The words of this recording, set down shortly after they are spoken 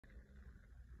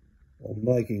I'm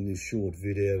making this short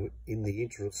video in the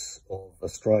interests of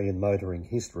Australian motoring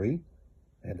history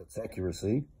and its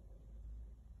accuracy,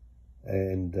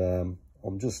 and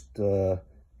I'm just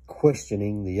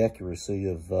questioning the accuracy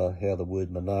of how the word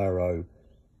Monaro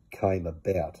came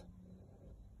about.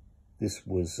 This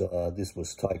was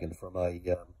taken from a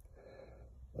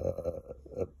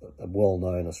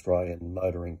well-known Australian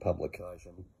motoring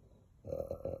publication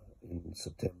in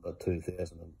September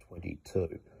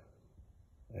 2022.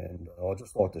 And I'd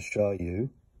just like to show you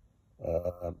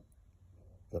that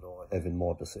I have in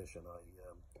my possession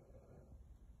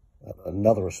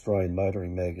another Australian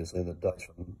motoring magazine that dates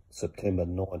from September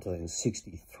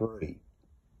 1963.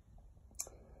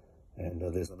 And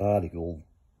there's an article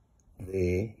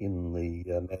there in the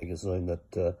magazine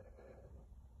that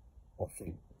I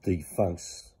think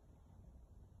defunks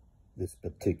this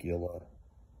particular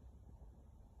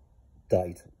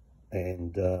date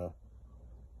and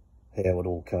how it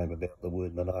all came about, the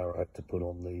word Monaro, to put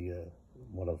on the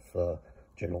one of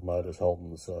General Motors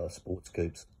Holden's sports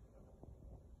coupes.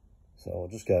 So I'll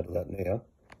just go to that now.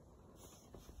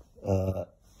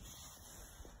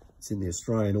 It's in the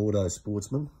Australian Auto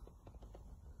Sportsman,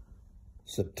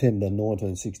 September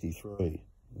 1963.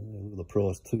 The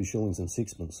price, 2 shillings and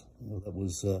 6pence. That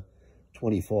was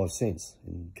 25 cents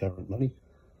in current money.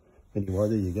 Anyway,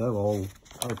 there you go. I'll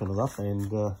open it up and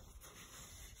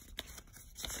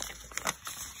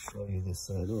show you this.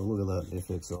 Look at that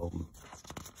FX Holden.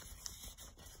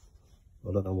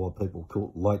 I don't know why people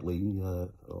call lately, I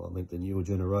think the newer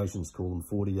generations call them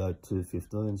 48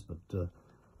 215s, but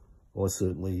I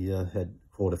certainly had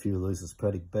quite a few of these as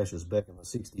paddock bashers back in the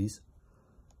 60s.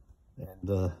 And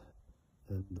you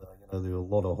know, there were a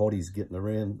lot of hotties getting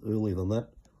around earlier than that.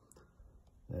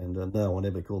 And no, I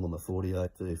never called them a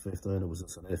 48 215, it was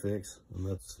just an FX, and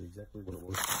that's exactly what it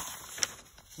was.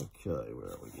 Okay, where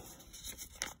are we?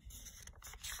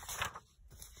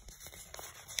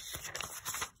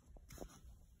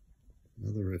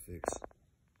 Another FX.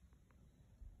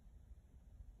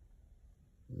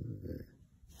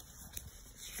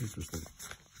 Interesting.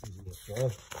 Another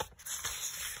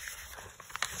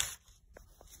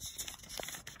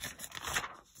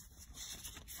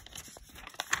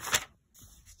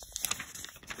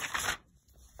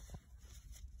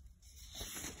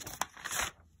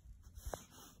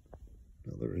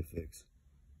FX.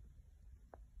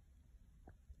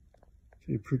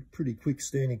 Pretty quick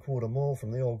standing quarter mile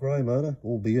from the old grey motor,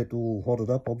 albeit all hotted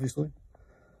up, obviously.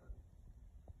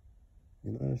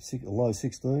 You know, low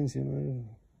 16s. You know,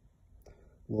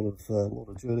 a lot of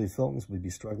GT Falcons would be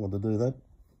struggling to do that.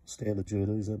 Standard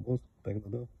GTs that was back in the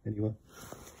day. Anyway,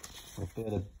 not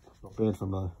bad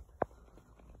from a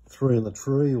 3 in the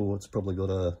tree, or it's probably got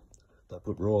they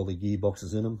put Riley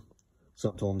gearboxes in them.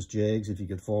 Sometimes Jags if you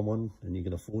could find one and you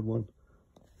can afford one.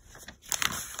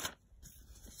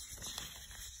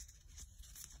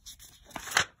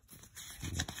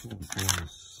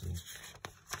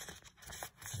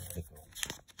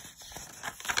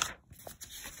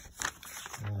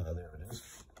 There it is.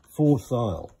 For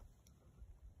sale.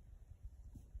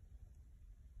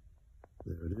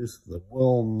 There it is. The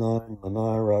well-known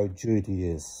Monaro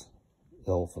GTS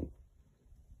Elephant.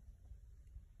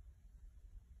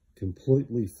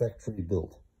 Completely factory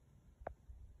built.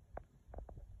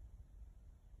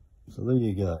 So there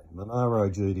you go. Monaro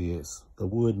GTS. The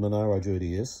word Monaro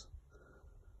GTS.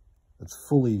 It's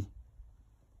fully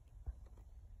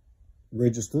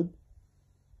registered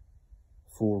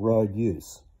for road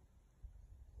use.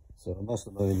 So it must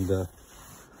have been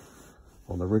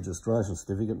on the registration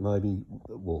certificate, maybe,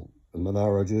 well, the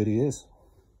Monaro GTS.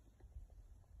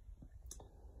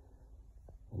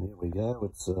 And here we go,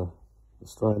 it's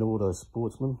Australian Auto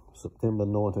Sportsman, September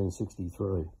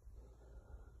 1963.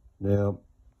 Now,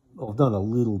 I've done a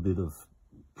little bit of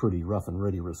pretty rough and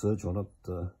ready research on it,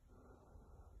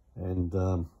 and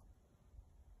I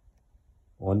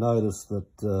noticed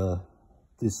that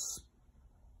this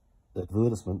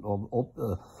advertisement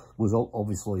was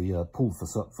obviously pulled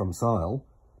from sale,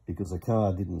 because the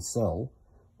car didn't sell.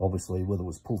 Obviously, whether it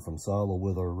was pulled from sale or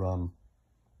whether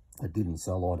it didn't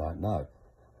sell, I don't know.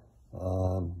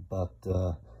 But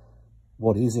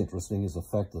what is interesting is the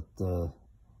fact that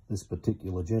this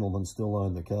particular gentleman still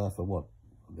owned the car for what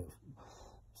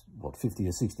 50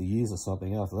 or 60 years or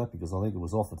something after that, because I think it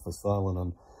was offered for sale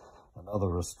in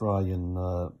another Australian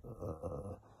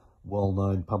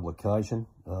well-known publication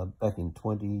back in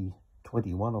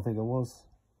 2021, I think it was.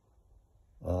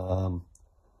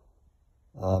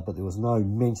 But there was no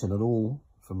mention at all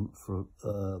for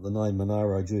the name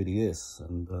Monaro GTS.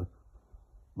 And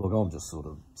look, I'm just sort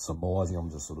of surmising, I'm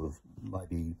just sort of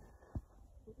maybe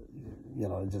you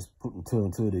know, just putting two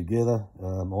and two together.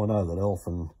 I know that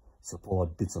Elfin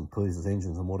supplied bits and pieces,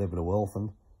 engines and whatever to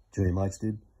Elfin, GMH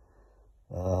did.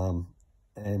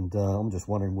 I'm just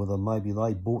wondering whether maybe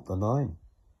they bought the name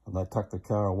and they tucked the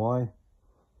car away,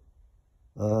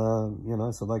 you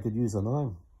know, so they could use the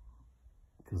name.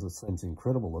 Because it seems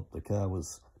incredible that the car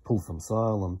was pulled from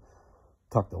sale and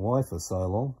tucked away for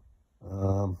so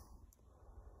long.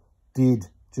 Did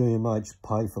GMH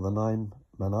pay for the name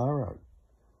Monaro?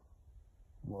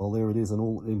 Well, there it is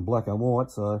in black and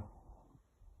white, so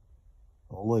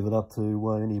I'll leave it up to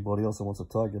anybody else that wants to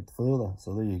take it further.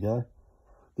 So there you go.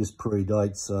 This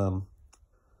predates,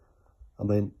 I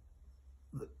mean,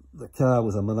 the car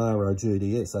was a Monaro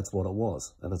GTS, that's what it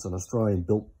was. And it's an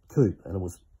Australian-built coupe, and it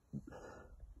was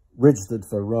registered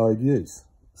for road use.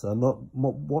 So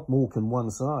what more can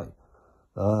one say?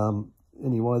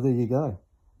 Anyway, there you go.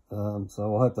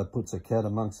 So I hope that puts a cat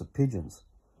amongst the pigeons.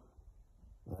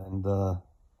 And,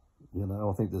 you know,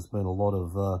 I think there's been a lot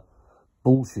of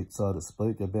bullshit, so to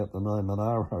speak, about the name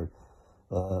Monaro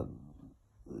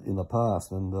in the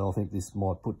past. And I think this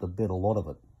might put to bed a lot of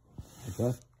it.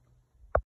 Okay?